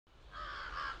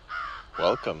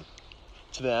Welcome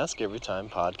to the Ask Every Time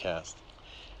podcast.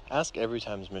 Ask Every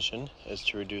Time's mission is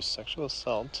to reduce sexual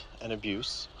assault and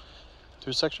abuse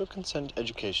through sexual consent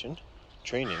education,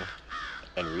 training,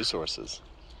 and resources.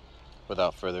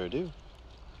 Without further ado,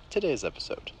 today's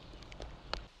episode.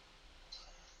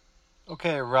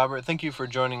 Okay, Robert, thank you for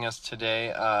joining us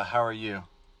today. How are you?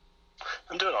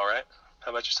 I'm doing all right.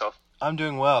 How about yourself? I'm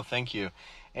doing well, thank you.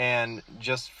 And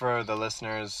just for the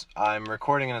listeners, I'm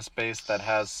recording in a space that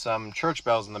has some church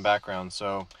bells in the background,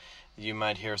 so you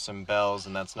might hear some bells,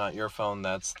 and that's not your phone,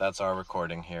 that's our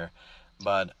recording here.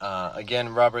 But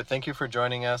again, Robert, thank you for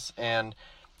joining us. And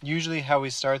usually how we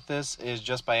start this is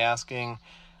just by asking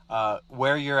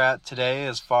where you're at today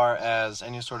as far as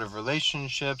any sort of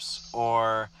relationships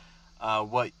or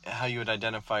how you would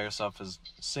identify yourself as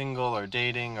single or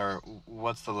dating, or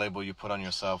what's the label you put on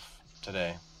yourself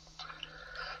today?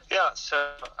 Yeah,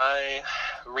 so I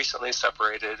recently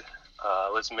separated,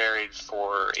 was married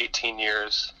for 18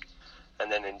 years, and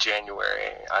then in January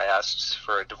I asked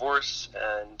for a divorce,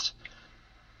 and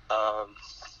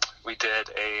we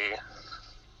did a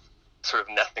sort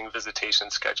of nothing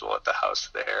visitation schedule at the house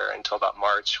there until about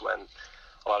March, when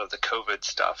a lot of the COVID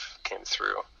stuff came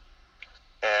through.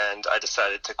 And I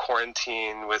decided to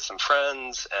quarantine with some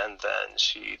friends, and then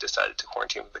she decided to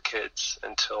quarantine with the kids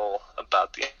until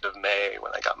about the end of May,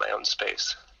 when I got my own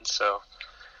space. And so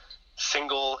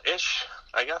single-ish,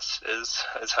 I guess, is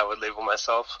how I would label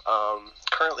myself.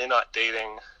 Currently not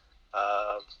dating,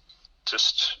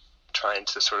 just trying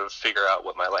to sort of figure out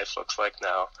what my life looks like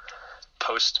now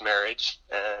post-marriage.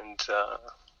 And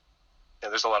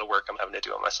there's a lot of work I'm having to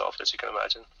do on myself, as you can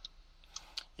imagine.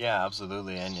 Yeah,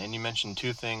 absolutely. And you mentioned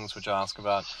two things which I'll ask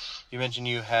about. You mentioned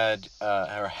you had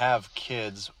or have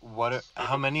kids.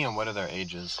 How many and what are their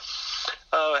ages?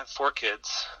 I have 4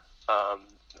 kids. I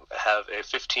have a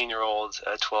 15-year-old,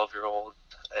 a 12-year-old,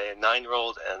 a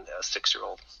 9-year-old, and a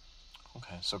 6-year-old.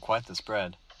 Okay, so quite the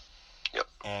spread. Yep.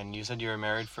 And you said you were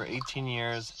married for 18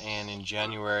 years, and in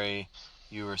January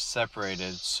you were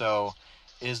separated. So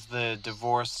is the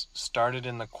divorce started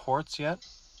in the courts yet?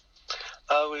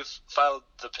 We've filed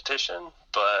the petition,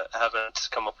 but haven't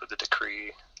come up with a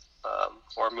decree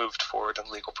or moved forward in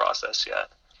the legal process yet.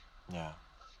 Yeah,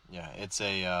 it's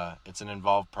an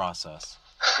involved process.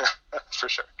 For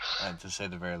sure. To say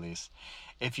the very least.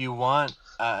 If you want,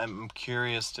 I'm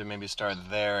curious to maybe start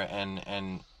there,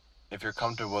 and if you're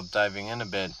comfortable diving in a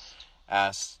bit,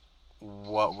 ask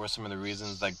what were some of the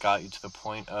reasons that got you to the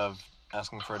point of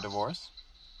asking for a divorce?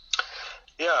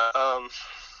 Yeah,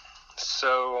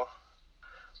 so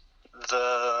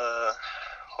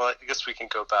I guess we can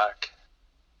go back.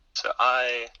 So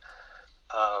I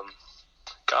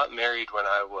got married when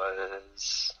I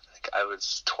was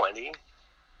 20,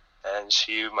 and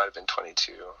she might have been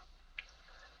 22.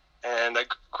 And I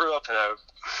grew up in a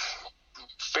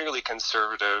fairly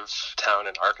conservative town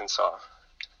in Arkansas,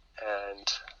 and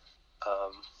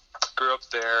grew up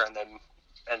there, and then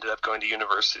ended up going to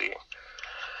university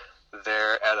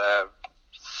there at a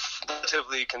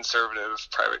relatively conservative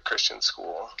private Christian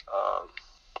school.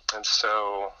 And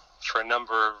so for a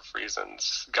number of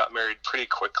reasons, got married pretty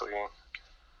quickly,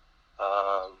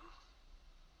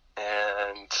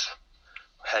 and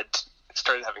had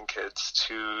started having kids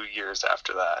 2 years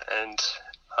after that. And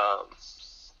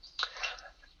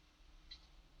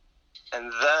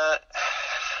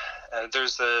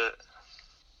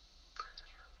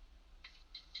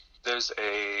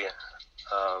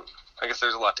I guess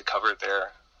there's a lot to cover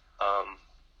there.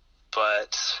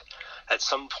 But at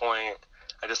some point,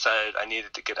 I decided I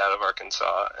needed to get out of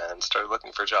Arkansas and started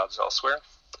looking for jobs elsewhere.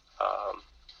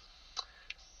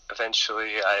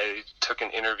 Eventually, I took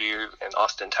an interview in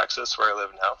Austin, Texas, where I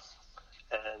live now.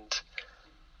 And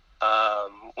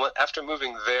after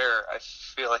moving there, I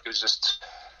feel like it was just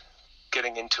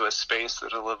getting into a space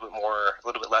that was a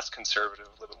little bit less conservative,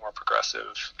 a little bit more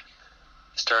progressive,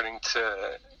 starting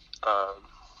to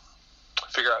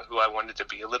figure out who I wanted to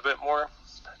be a little bit more.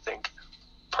 I think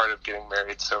part of getting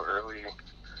married so early,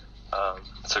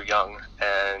 so young,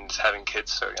 and having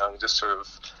kids so young, just sort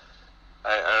of,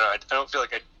 I don't feel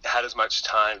like I had as much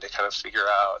time to kind of figure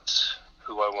out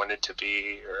who I wanted to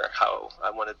be or how I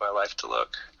wanted my life to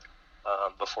look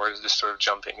before just sort of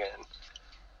jumping in.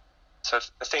 So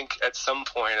I think at some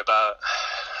point about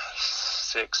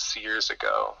 6 years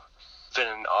ago, I've been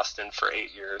in Austin for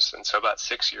 8 years, and so about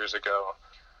 6 years ago,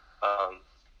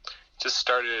 just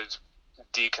started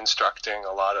deconstructing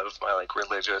a lot of my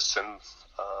religious and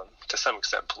to some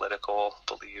extent political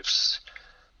beliefs.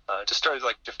 Just started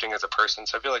shifting as a person.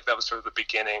 So I feel like that was sort of the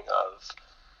beginning of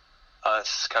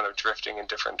us kind of drifting in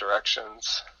different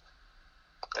directions.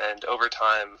 And over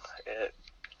time, it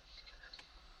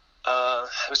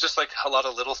It was just like a lot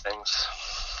of little things,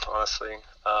 honestly.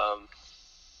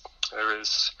 There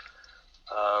was,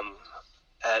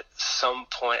 at some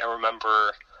point, I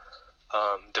remember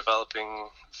developing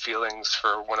feelings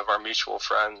for one of our mutual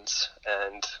friends,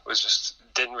 and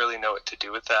didn't really know what to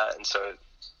do with that, and so it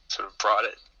sort of brought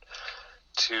it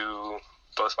to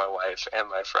both my wife and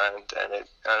my friend, and it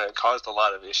caused a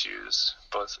lot of issues,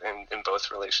 both in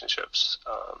both relationships.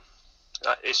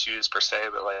 Not issues per se,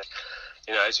 but like,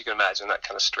 as you can imagine, that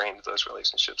kind of strained those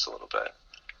relationships a little bit.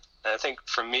 And I think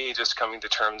for me, just coming to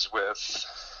terms with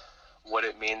what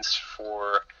it means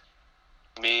for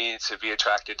me to be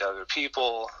attracted to other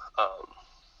people,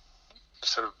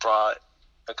 sort of brought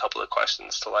a couple of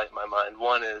questions to light in my mind.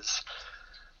 One is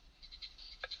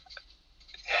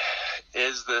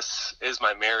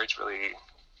my marriage really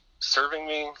serving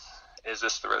me? Is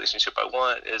this the relationship I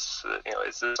want? Is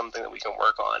this something that we can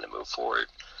work on and move forward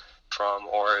from,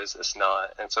 or is this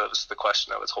not? And so it was the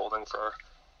question I was holding for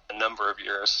a number of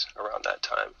years around that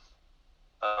time.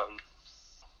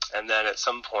 And then at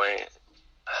some point,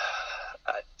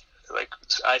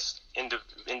 I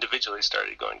individually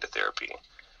started going to therapy.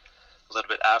 A little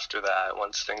bit after that,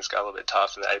 once things got a little bit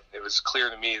tough, and it was clear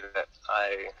to me that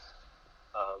I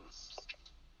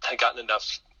had gotten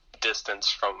enough distance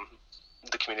from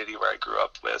the community where I grew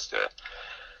up with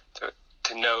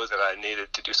to know that I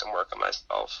needed to do some work on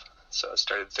myself. So I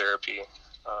started therapy.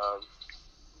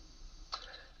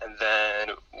 And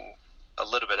then a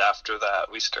little bit after that,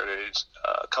 we started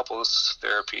couples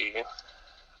therapy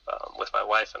with my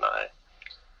wife and I,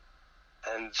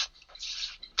 and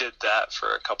did that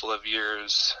for a couple of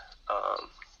years.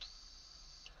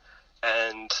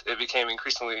 And it became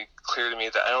increasingly clear to me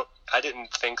that I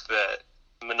didn't think that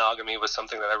monogamy was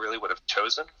something that I really would have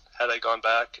chosen had I gone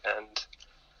back and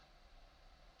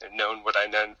known what I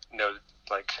know,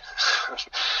 like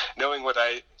knowing what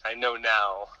I know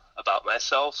now about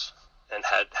myself, and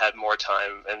had more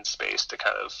time and space to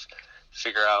kind of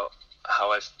figure out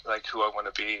who I want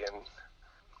to be and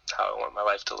how I want my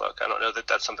life to look. I don't know that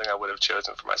that's something I would have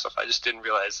chosen for myself. I just didn't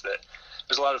realize that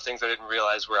there's a lot of things I didn't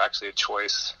realize were actually a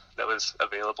choice that was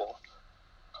available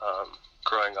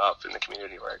growing up in the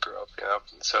community where I grew up.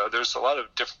 So there's a lot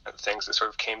of different things that sort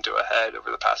of came to a head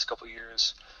over the past couple of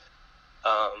years,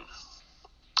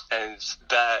 and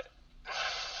that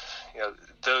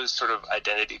those sort of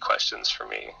identity questions for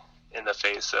me in the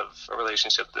face of a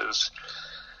relationship that was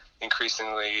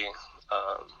increasingly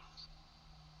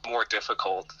more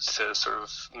difficult to sort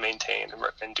of maintain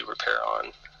and do repair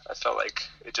on. I felt like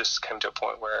it just came to a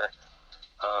point where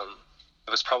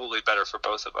it was probably better for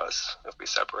both of us if we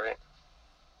separate.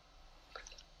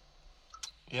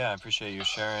 Yeah, I appreciate you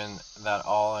sharing that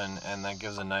all, and that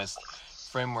gives a nice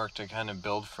framework to kind of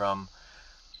build from.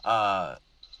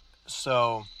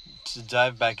 So to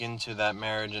dive back into that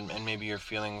marriage and maybe your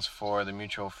feelings for the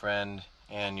mutual friend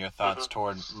and your thoughts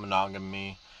toward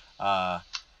monogamy,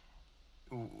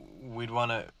 we'd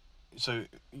want to, so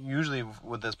usually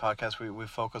with this podcast, we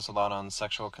focus a lot on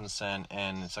sexual consent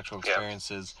and sexual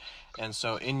experiences. Yeah. And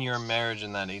so in your marriage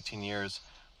in that 18 years,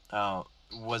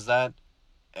 was that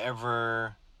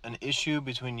ever an issue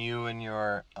between you and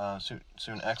your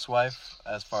soon ex-wife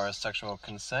as far as sexual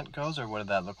consent goes, or what did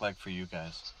that look like for you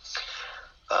guys?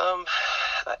 I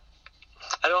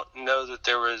don't know that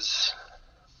there was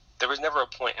never a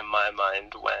point in my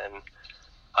mind when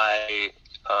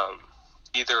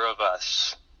either of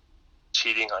us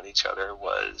cheating on each other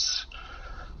was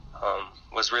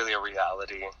really a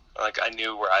reality. Like, I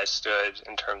knew where I stood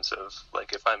in terms of,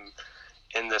 like, if I'm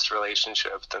in this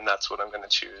relationship, then that's what I'm going to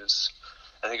choose.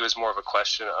 I think it was more of a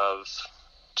question of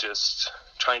just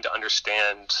trying to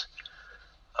understand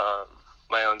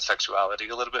my own sexuality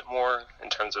a little bit more in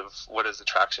terms of what does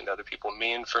attraction to other people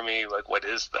mean for me, like what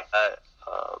is that,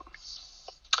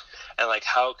 and like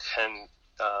how can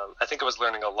I think I was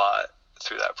learning a lot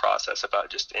through that process about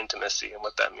just intimacy and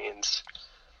what that means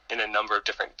in a number of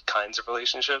different kinds of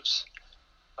relationships.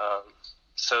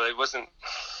 So it wasn't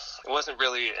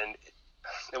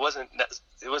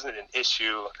an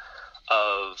issue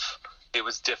of it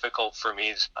was difficult for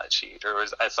me to not cheat, or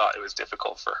I thought it was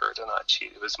difficult for her to not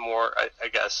cheat. It was more, I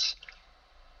guess,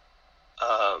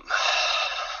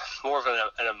 more of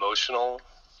an emotional,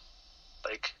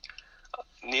 like,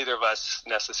 neither of us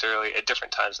necessarily at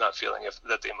different times not feeling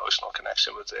that the emotional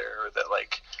connection was there, or that,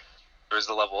 like, there was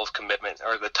the level of commitment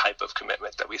or the type of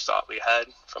commitment that we thought we had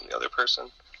from the other person.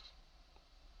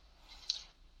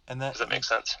 And does that make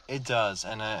sense? It does,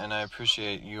 and I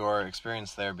appreciate your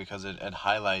experience there, because it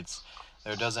highlights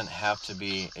there doesn't have to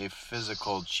be a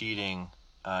physical cheating,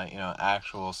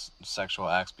 actual sexual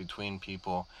acts between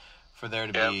people for there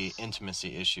to be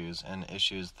intimacy issues and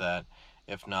issues that,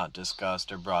 if not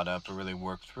discussed or brought up or really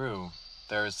worked through,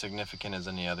 they're as significant as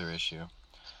any other issue.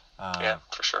 Yeah,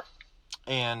 for sure.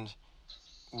 And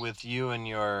with you and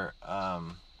your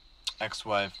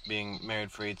ex-wife being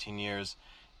married for 18 years,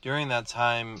 during that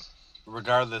time,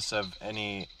 regardless of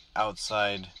any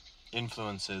outside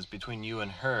influences between you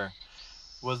and her,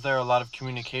 was there a lot of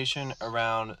communication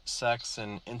around sex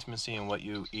and intimacy and what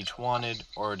you each wanted,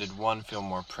 or did one feel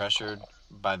more pressured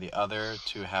by the other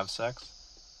to have sex?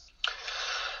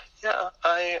 Yeah,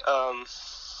 I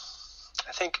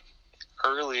think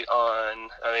early on,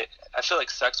 I feel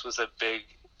like sex was a big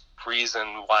reason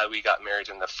why we got married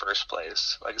in the first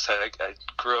place. Like I said, I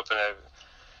grew up in a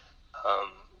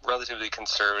relatively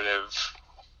conservative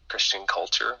Christian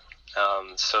culture.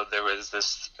 So there was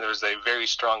a very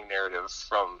strong narrative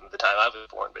from the time I was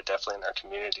born, but definitely in our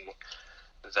community,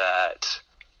 that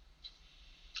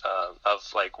of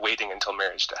like waiting until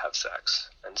marriage to have sex.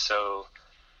 And so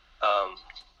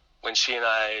when she and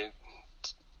I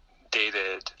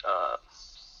dated,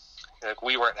 like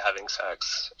we weren't having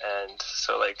sex, and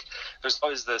so like there's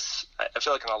always this. I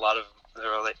feel like in a lot of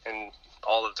in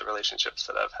all of the relationships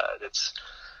that I've had, it's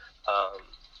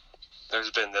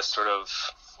there's been this sort of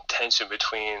tension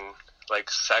between like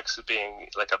sex being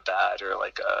like a bad or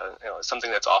like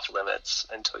something that's off limits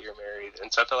until you're married.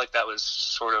 And so I felt like that was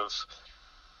sort of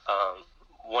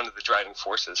one of the driving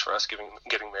forces for us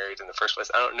getting married in the first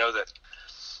place. I don't know that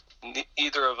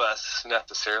either of us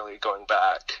necessarily going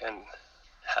back and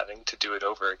having to do it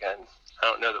over again, I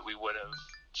don't know that we would have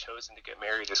chosen to get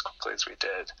married as quickly as we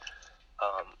did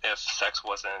if sex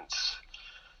wasn't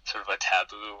sort of a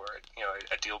taboo or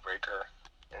a deal breaker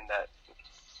in that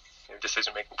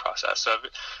decision-making process. So I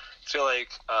feel like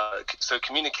so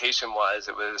communication-wise,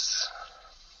 it was,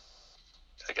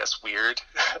 I guess, weird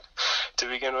to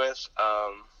begin with.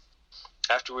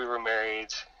 After we were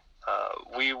married,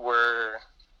 we were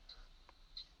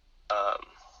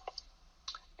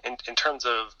in terms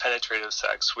of penetrative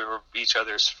sex, we were each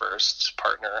other's first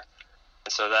partner,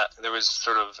 and so that there was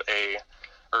sort of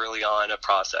early on a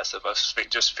process of us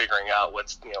just figuring out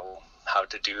how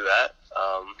to do that,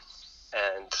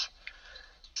 and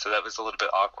so that was a little bit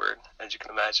awkward, as you can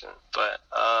imagine. But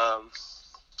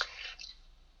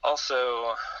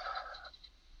also,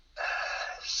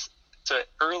 so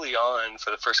early on, for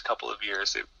the first couple of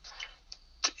years,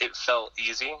 it felt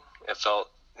easy. It felt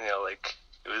like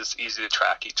it was easy to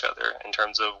track each other in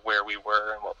terms of where we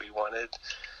were and what we wanted.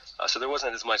 So there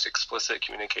wasn't as much explicit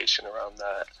communication around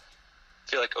that. I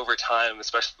feel like over time,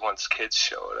 especially once kids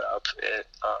showed up, it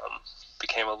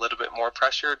became a little bit more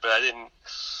pressured. But I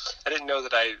didn't know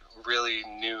that I really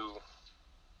knew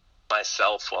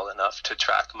myself well enough to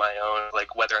track my own,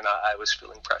 like whether or not I was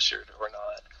feeling pressured or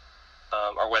not,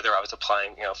 or whether I was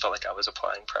applying, felt like I was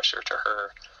applying pressure to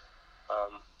her.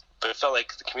 But it felt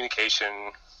like the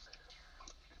communication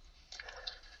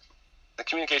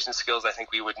skills I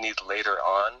think we would need later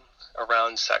on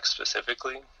around sex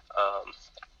specifically.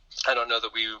 I don't know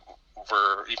that we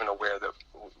were even aware that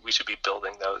we should be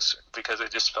building those, because it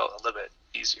just felt a little bit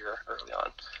easier early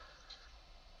on.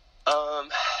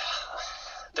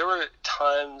 There were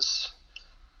times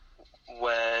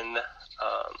when,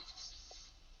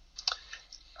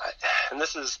 and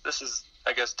this is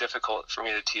I guess difficult for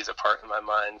me to tease apart in my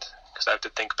mind, because I have to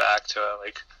think back to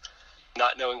like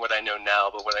not knowing what I know now,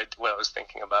 but what I was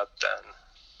thinking about then.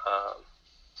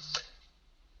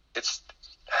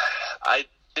 I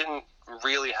didn't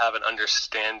really have an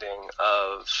understanding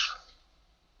of,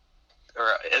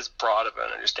 or as broad of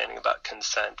an understanding about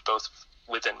consent, both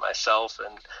within myself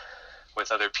and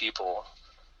with other people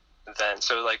then.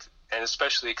 So like, and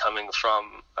especially coming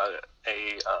from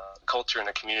a culture and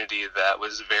a community that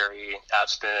was very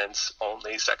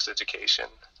abstinence-only sex education,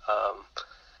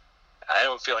 I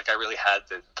don't feel like I really had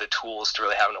the tools to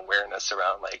really have an awareness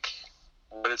around like,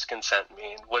 what does consent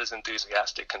mean? What does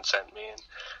enthusiastic consent mean?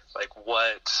 Like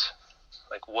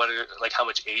how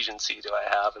much agency do I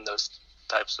have in those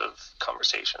types of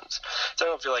conversations? So I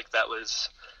don't feel like I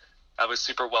was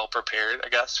super well prepared, I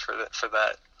guess, for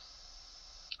that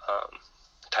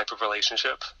type of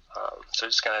relationship. So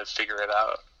just kind of figure it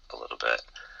out a little bit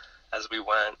as we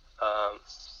went.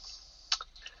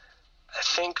 I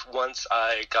think once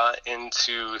I got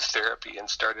into therapy and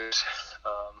started,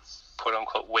 quote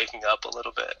unquote, waking up a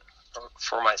little bit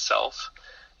for myself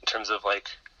in terms of like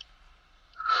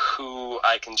who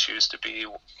I can choose to be,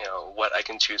 what I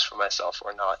can choose for myself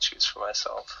or not choose for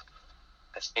myself,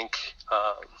 I think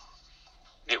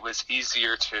it was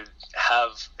easier to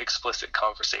have explicit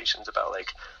conversations about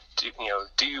like,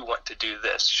 do you want to do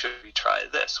this? Should we try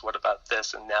this? What about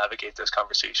this? And navigate those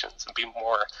conversations and be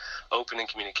more open in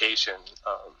communication,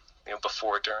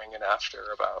 before, during, and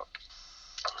after about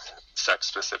sex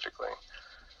specifically.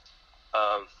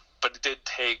 But it did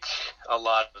take a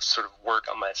lot of sort of work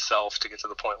on myself to get to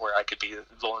the point where I could be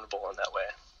vulnerable in that way.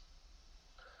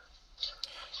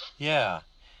 Yeah.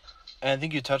 And I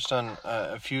think you touched on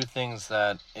a few things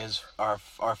that are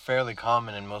fairly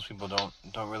common, and most people don't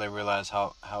really realize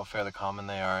how fairly common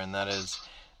they are, and that is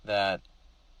that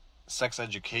sex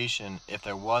education, if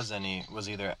there was any, was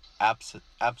either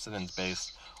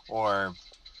abstinence-based or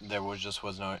there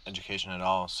was no education at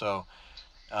all. So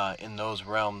in those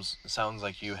realms, it sounds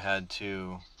like you had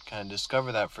to kind of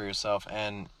discover that for yourself,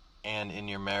 and in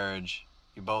your marriage,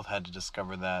 you both had to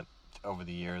discover that over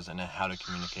the years and how to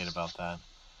communicate about that.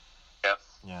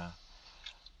 Yeah.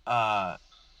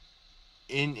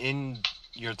 In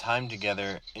your time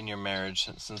together in your marriage,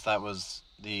 since that was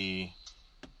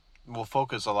we'll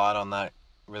focus a lot on that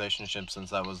relationship since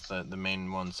that was the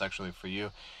main one sexually for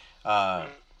you.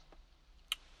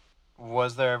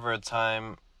 Was there ever a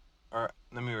time, or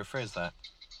let me rephrase that.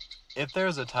 If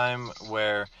there's a time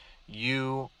where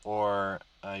you or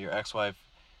your ex-wife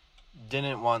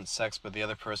didn't want sex but the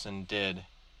other person did,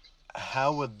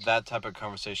 how would that type of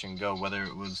conversation go? Whether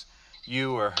it was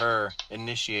you or her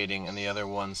initiating and the other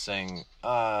one saying,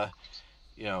 no,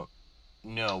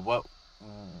 what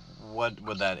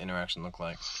would that interaction look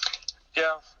like?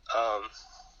 Yeah, I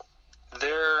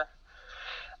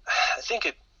think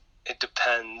it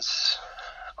depends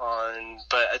on,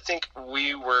 but I think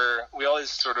we always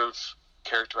sort of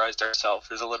characterized ourselves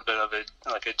as a little bit of a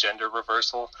gender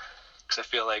reversal, because I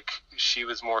feel like she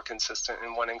was more consistent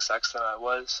in wanting sex than I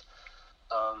was.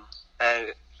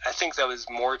 And I think that was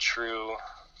more true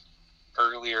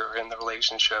earlier in the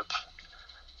relationship.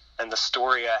 And the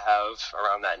story I have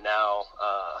around that now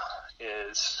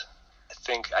is, I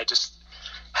think I just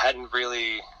hadn't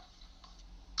really,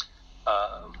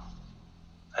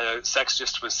 sex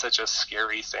just was such a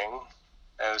scary thing.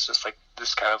 And it was just like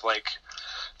this kind of like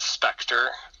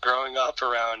specter growing up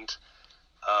around,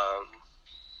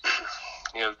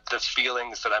 the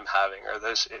feelings that I'm having, or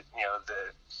the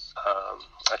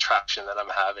attraction that I'm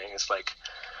having is like,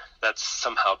 that's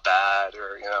somehow bad,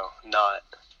 or, not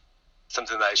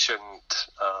something that I shouldn't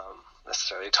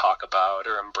necessarily talk about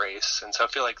or embrace. And so I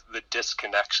feel like the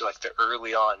disconnection, like the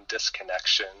early on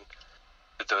disconnection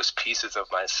with those pieces of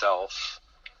myself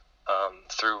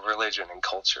through religion and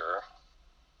culture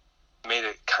made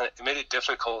it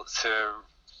difficult to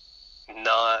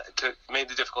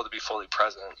be fully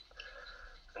present.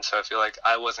 And so I feel like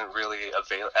I wasn't really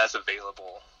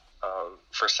available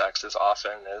for sex as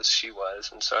often as she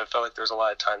was. And so I felt like there was a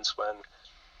lot of times when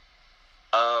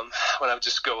I would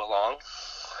just go along,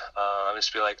 I would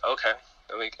just be like, okay.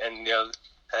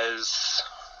 As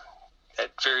at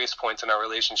various points in our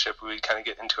relationship, we would kind of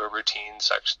get into a routine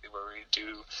sexually where we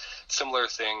do similar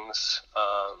things,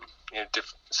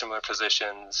 similar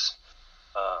positions.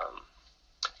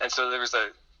 And so there was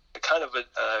a kind of a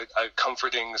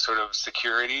comforting sort of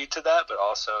security to that, but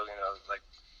also, like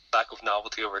lack of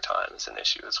novelty over time is an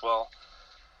issue as well.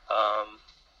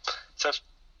 So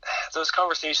those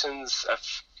conversations,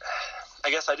 I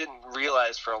guess I didn't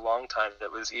realize for a long time that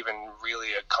it was even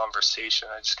really a conversation.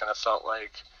 I just kind of felt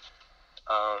like,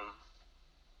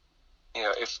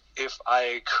 if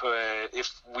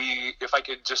I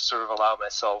could just sort of allow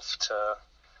myself to,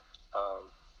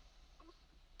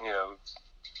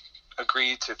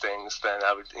 agree to things, then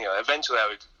I would, eventually I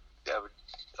would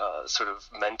sort of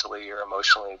mentally or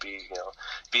emotionally be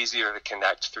easier to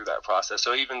connect through that process.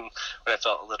 So even when I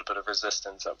felt a little bit of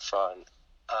resistance up front,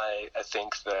 I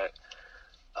think that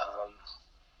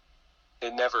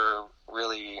it never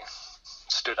really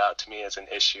stood out to me as an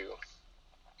issue.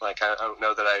 Like, I don't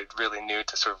know that I really knew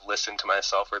to sort of listen to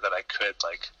myself, or that I could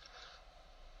like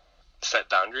set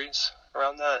boundaries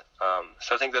around that.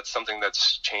 So I think that's something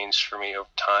that's changed for me over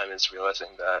time, is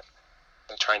realizing that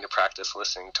I'm trying to practice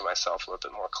listening to myself a little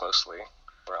bit more closely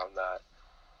around that.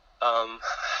 I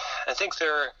think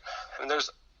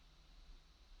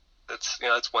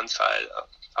that's one side.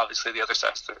 Obviously, the other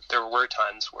side, there were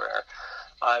times where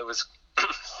I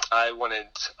wanted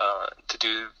to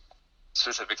do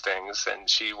specific things, and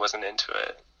she wasn't into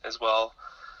it as well.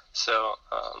 So,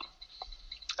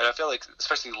 and I feel like,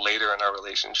 especially later in our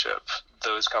relationship,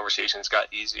 those conversations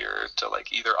got easier to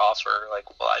like either offer like,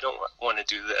 well, I don't want to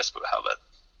do this, but how about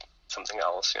something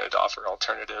else? To offer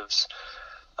alternatives,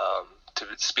 to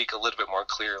speak a little bit more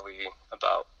clearly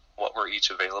about what we're each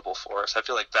available for. So I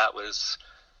feel like that was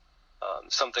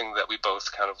something that we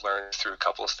both kind of learned through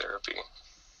couples therapy.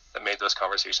 that made those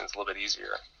conversations a little bit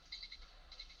easier.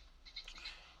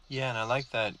 Yeah, and I like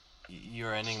that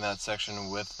you're ending that section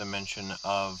with the mention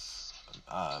of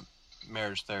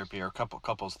marriage therapy or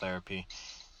couples therapy.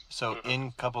 So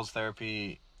in couples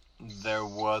therapy, there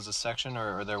was a section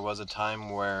or there was a time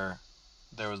where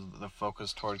there was the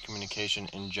focus toward communication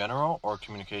in general or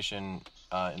communication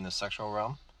in the sexual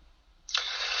realm?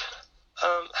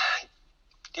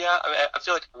 Yeah, I mean, I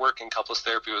feel like work in couples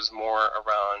therapy was more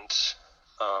around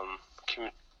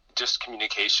just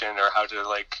communication or how to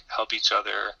like help each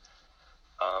other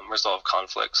resolve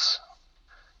conflicts.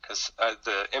 Because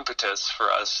the impetus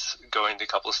for us going to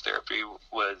couples therapy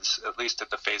was, at least at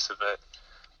the face of it,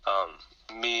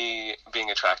 me being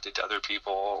attracted to other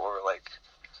people, or like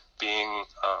being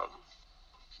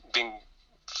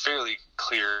fairly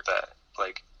clear that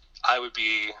like I would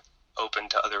be open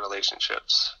to other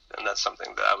relationships, and that's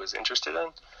something that I was interested in,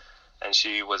 and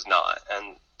she was not.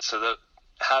 And so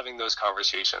having those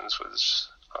conversations was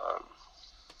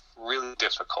really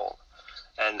difficult,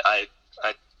 and I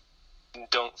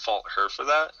don't fault her for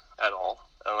that at all.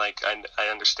 And like I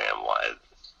understand why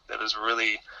that's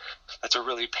a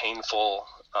really painful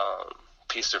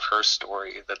piece of her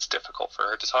story that's difficult for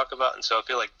her to talk about. And so I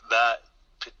feel like that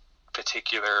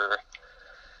particular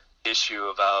issue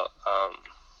about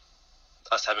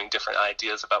us having different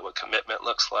ideas about what commitment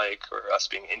looks like, or us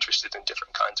being interested in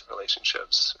different kinds of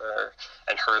relationships,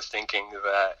 and her thinking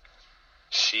that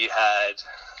she had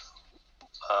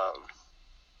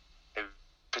a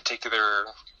particular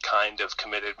kind of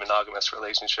committed monogamous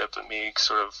relationship, and me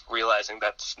sort of realizing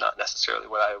that's not necessarily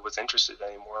what I was interested in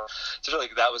anymore. So I feel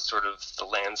like that was sort of the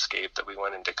landscape that we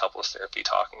went into couples therapy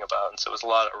talking about. And so it was a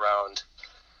lot around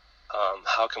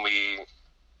how can we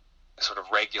sort of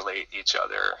regulate each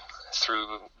other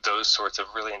through those sorts of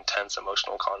really intense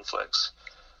emotional conflicts.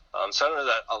 So I don't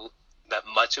know that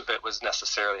much of it was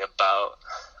necessarily about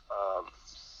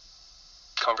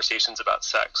conversations about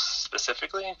sex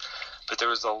specifically, but there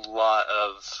was a lot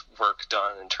of work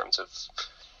done in terms of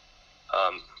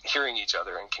hearing each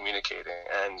other and communicating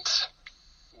and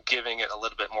giving it a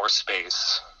little bit more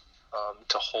space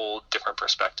to hold different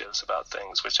perspectives about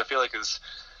things, which I feel like is,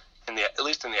 at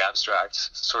least in the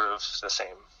abstract, sort of the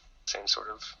same sort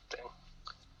of thing.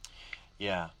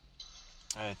 Yeah,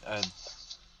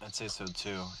 I'd say so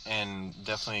too, and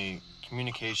definitely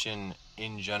communication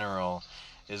in general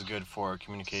is good for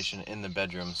communication in the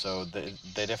bedroom. So they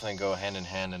definitely go hand in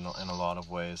hand in a lot of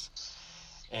ways.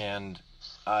 And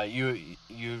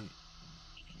you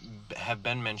have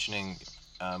been mentioning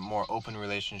more open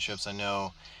relationships. I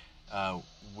know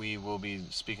we will be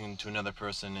speaking to another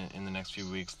person in the next few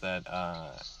weeks that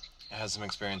has some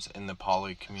experience in the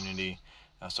poly community,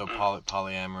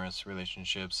 polyamorous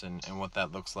relationships and what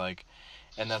that looks like.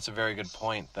 And that's a very good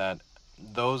point, that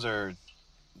those are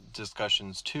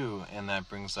discussions too, and that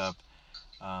brings up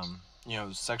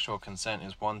sexual consent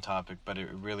is one topic, but it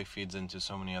really feeds into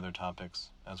so many other topics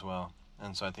as well.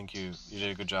 And so I think you did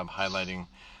a good job highlighting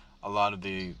a lot of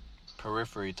the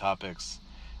periphery topics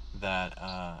that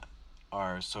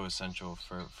are so essential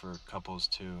for couples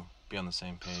to be on the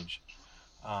same page.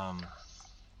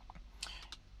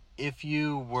 If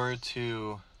you were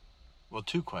to,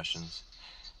 two questions.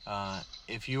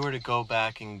 If you were to go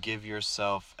back and give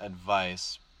yourself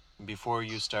advice before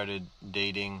you started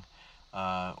dating,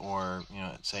 or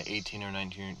say 18 or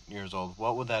 19 years old,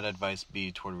 what would that advice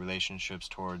be toward relationships,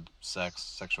 toward sex,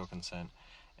 sexual consent?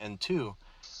 And two,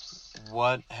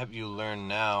 what have you learned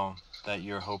now that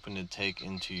you're hoping to take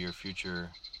into your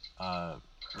future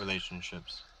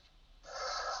relationships?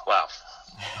 Wow.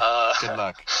 Good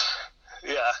luck.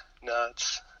 Yeah, no,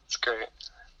 it's great.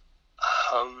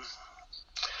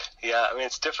 Yeah, I mean,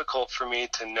 it's difficult for me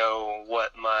to know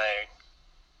what my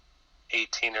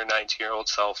 18 or 19-year-old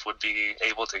self would be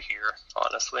able to hear,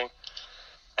 honestly.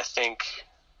 I think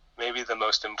maybe the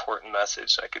most important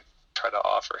message I could try to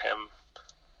offer him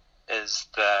is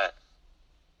that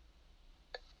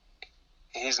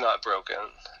he's not broken.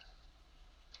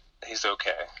 He's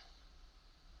okay.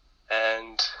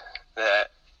 And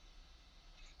that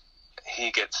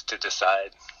he gets to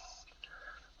decide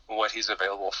what he's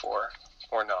available for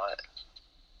or not.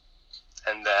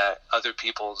 And that other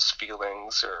people's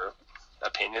feelings or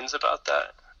opinions about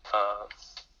that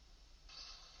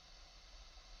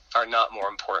are not more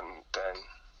important than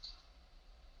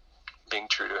being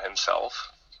true to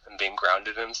himself and being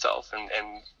grounded in himself and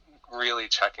really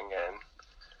checking in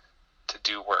to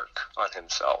do work on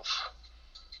himself.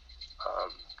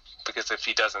 Because if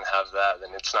he doesn't have that,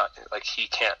 then it's not like he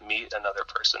can't meet another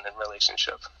person in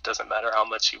relationship. Doesn't matter how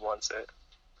much he wants it.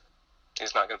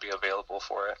 He's not going to be available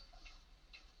for it.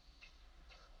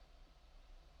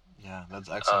 Yeah, that's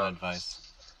excellent advice.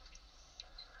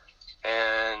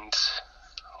 And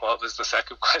what was the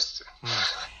second question?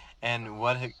 And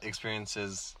what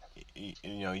experiences,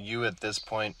 you at this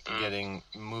point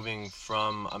moving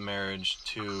from a marriage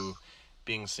to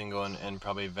being single and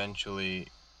probably eventually,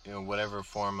 whatever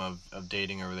form of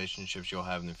dating or relationships you'll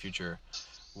have in the future,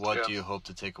 what do you hope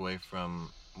to take away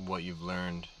from what you've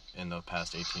learned in the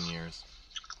past 18 years?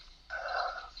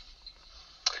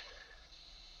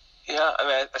 Yeah, I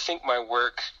mean, I think my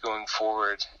work going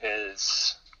forward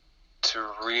is to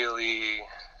really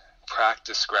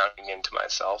practice grounding into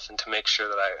myself and to make sure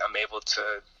that I'm able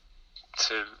to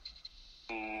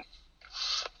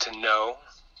know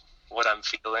what I'm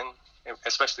feeling,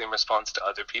 especially in response to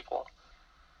other people.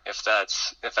 If that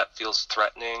feels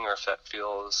threatening, or if that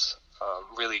feels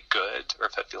really good, or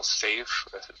if it feels safe,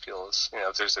 or if it feels,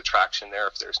 if there's attraction there,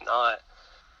 if there's not.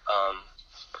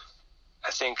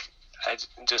 I think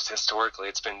just historically,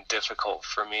 it's been difficult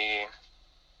for me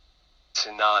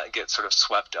to not get sort of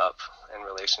swept up in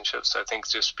relationships. So I think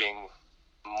just being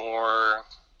more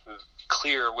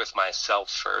clear with myself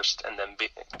first, and then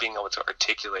being able to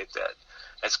articulate that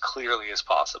as clearly as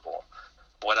possible,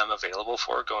 what I'm available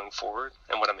for going forward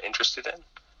and what I'm interested in.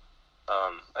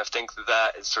 I think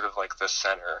that is sort of like the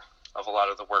center of a lot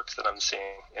of the work that I'm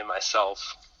seeing in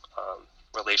myself,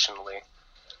 relationally.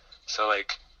 So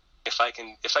like, if I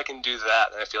can do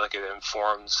that, then I feel like it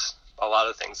informs a lot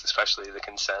of things, especially the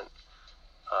consent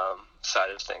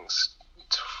side of things.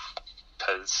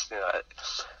 Because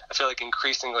I feel like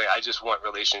increasingly I just want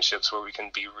relationships where we can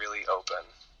be really open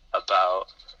about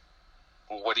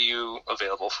what are you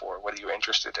available for, what are you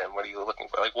interested in, what are you looking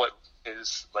for, like what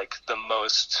is like the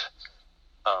most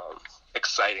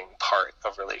exciting part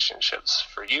of relationships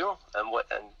for you,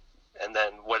 and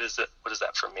then what is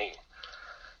that for me,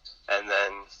 and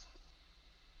then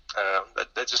I don't know,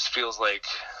 that just feels like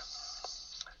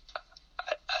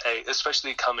I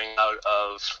especially coming out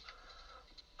of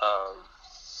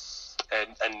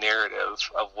a narrative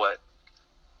of what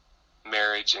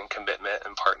marriage and commitment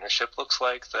and partnership looks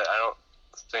like, that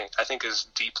I think is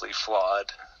deeply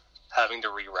flawed. Having to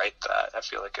rewrite that, I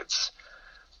feel like it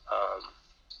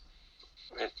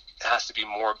has to be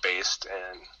more based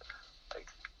in like,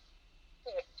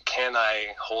 can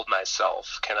I hold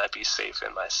myself? Can I be safe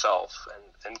in myself?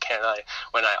 And can I,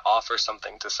 when I offer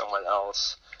something to someone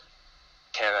else,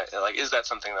 is that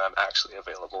something that I'm actually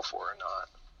available for or not?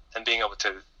 And being able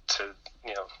to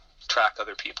track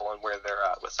other people and where they're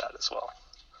at with that as well.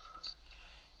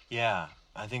 Yeah,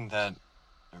 I think that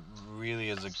really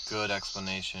is a good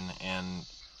explanation, and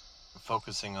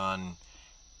focusing on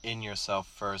in yourself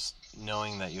first,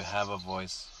 knowing that you have a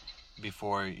voice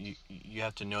before you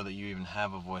have to know that you even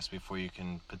have a voice before you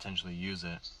can potentially use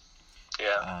it.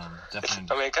 Yeah.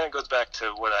 Definitely. It kind of goes back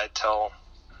to what I tell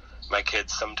my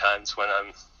kids sometimes when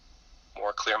I'm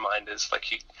more clear-minded. Is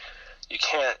like you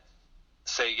can't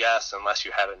say yes unless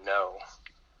you had a no.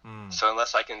 So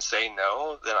unless I can say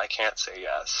no, then I can't say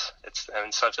yes.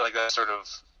 And so I feel like that's sort of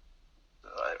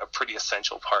a pretty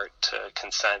essential part to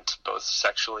consent, both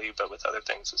sexually but with other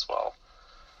things as well.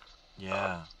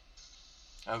 Yeah.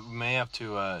 I may have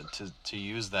to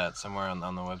use that somewhere on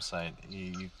the website.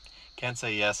 You can't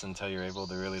say yes until you're able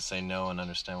to really say no and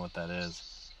understand what that is.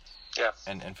 Yeah.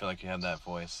 And feel like you have that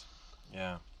voice.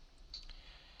 Yeah.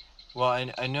 Well,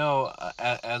 I know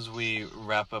as we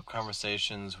wrap up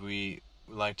conversations, we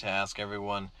like to ask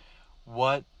everyone,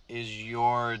 what is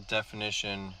your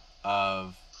definition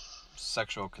of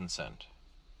sexual consent?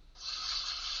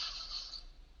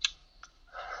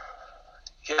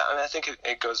 Yeah, I think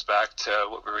it goes back to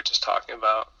what we were just talking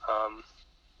about.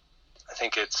 I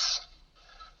think it's,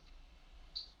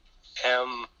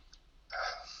 am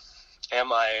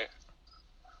I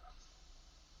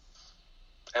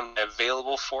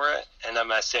available for it, and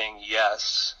am I saying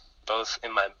yes, both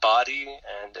in my body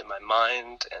and in my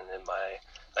mind and in my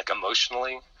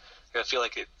emotionally? I feel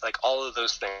like all of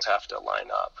those things have to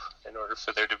line up in order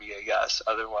for there to be a yes.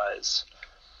 Otherwise,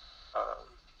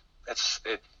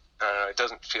 it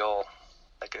doesn't feel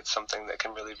like it's something that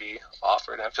can really be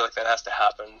offered. And I feel like that has to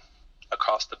happen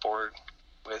across the board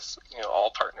with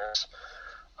all partners.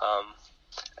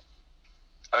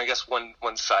 I guess one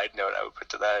side note I would put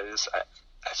to that is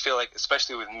I feel like,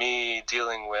 especially with me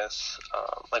dealing with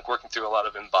working through a lot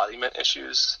of embodiment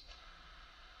issues,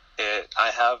 I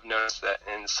have noticed that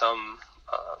in some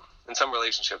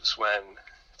relationships, when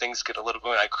things get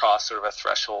when I cross sort of a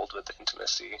threshold with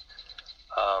intimacy,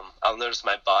 I'll notice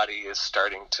my body is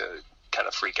starting to kind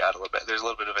of freak out a little bit. There's a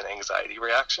little bit of an anxiety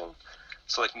reaction.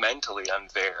 So mentally I'm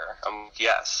there.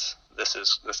 Yes, this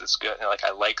is good.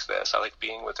 I like this. I like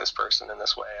being with this person in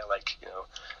this way.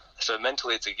 I So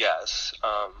mentally it's a yes.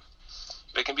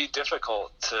 But it can be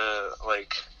difficult to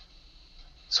like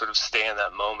sort of stay in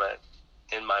that moment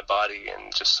in my body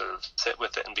and just sort of sit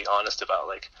with it and be honest about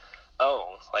like,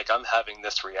 oh, like I'm having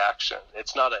this reaction.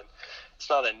 It's not a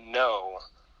no,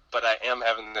 but I am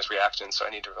having this reaction, so I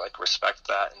need to like respect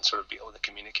that and sort of be able to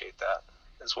communicate that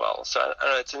as well. So I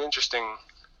don't know, it's an interesting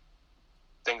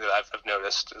thing that I've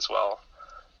noticed as well,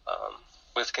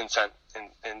 with consent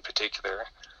in particular.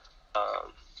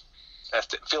 I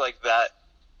feel like that,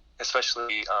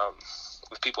 especially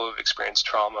with people who've experienced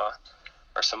trauma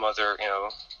or some other,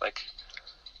 like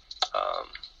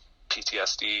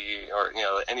PTSD or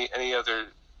any other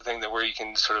thing that where you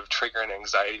can sort of trigger an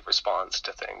anxiety response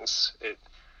to things, it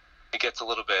gets a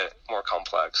little bit more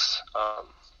complex.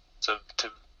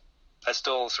 I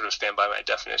still sort of stand by my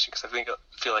definition because I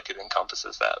feel like it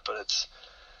encompasses that, but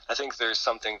I think there's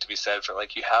something to be said for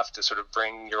like you have to sort of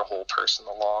bring your whole person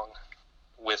along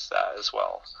with that as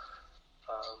well.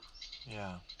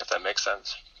 Yeah. If that makes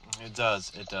sense. It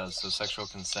does. So sexual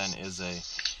consent is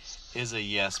a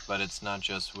yes, but it's not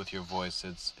just with your voice.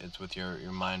 It's with your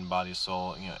mind, body,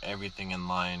 soul. Everything in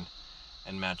line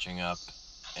and matching up,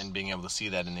 and being able to see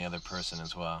that in the other person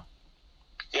as well.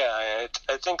 Yeah,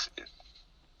 I think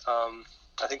some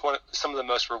of the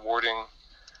most rewarding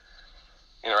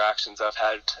interactions I've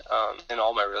had in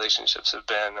all my relationships have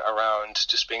been around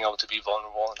just being able to be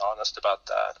vulnerable and honest about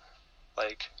that.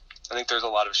 Like, I think there's a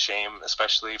lot of shame,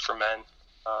 especially for men,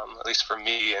 at least for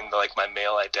me and like my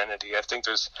male identity. I think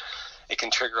it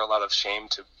can trigger a lot of shame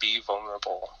to be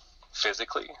vulnerable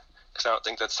physically, because I don't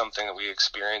think that's something that we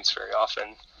experience very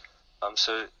often.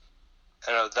 So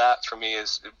I know that for me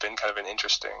has been kind of an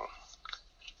interesting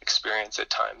experience at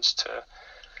times to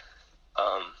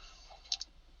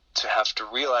have to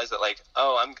realize that like,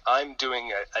 oh, I'm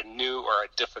doing a new or a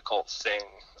difficult thing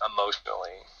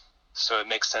emotionally. So it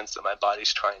makes sense that my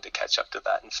body's trying to catch up to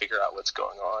that and figure out what's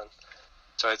going on.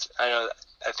 So I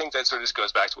think that sort of just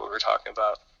goes back to what we were talking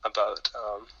about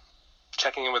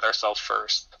checking in with ourselves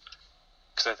first.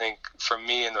 Because I think for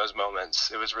me in those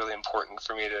moments, it was really important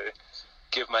for me to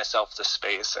give myself the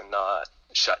space and not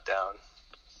shut down.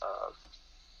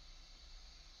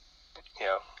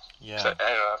 Yeah. So, I don't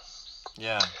know.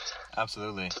 Yeah,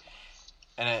 absolutely.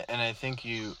 And I think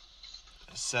you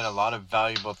said a lot of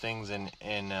valuable things in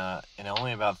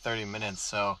only about 30 minutes.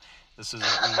 So this is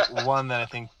one that I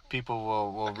think people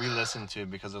will re-listen to,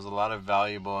 because there's a lot of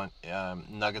valuable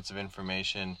nuggets of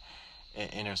information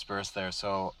interspersed there.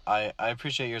 So I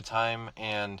appreciate your time,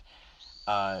 and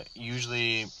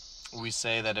usually we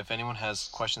say that if anyone has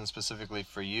questions specifically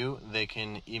for you, they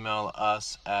can email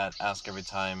us at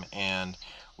AskEveryTime, and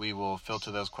we will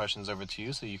filter those questions over to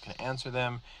you so you can answer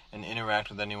them and interact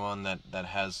with anyone that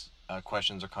has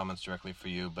questions or comments directly for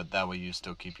you, but that way you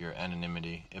still keep your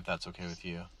anonymity, if that's okay with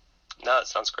you. No, that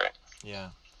sounds great. Yeah.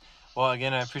 Well,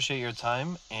 again, I appreciate your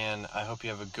time, and I hope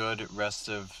you have a good rest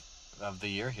of the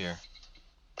year here.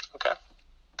 Okay.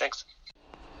 Thanks.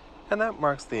 And that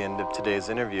marks the end of today's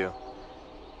interview.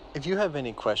 If you have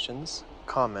any questions,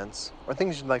 comments, or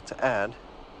things you'd like to add,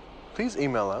 please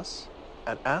email us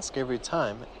at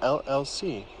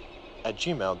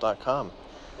askeverytimellc@gmail.com.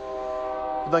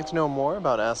 If you'd like to know more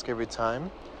about Ask Every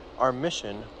Time, our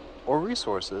mission, or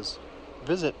resources,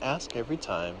 visit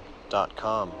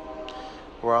askeverytime.com.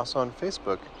 We're also on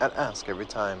Facebook at Ask Every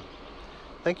Time.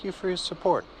 Thank you for your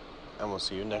support, and we'll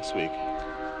see you next week.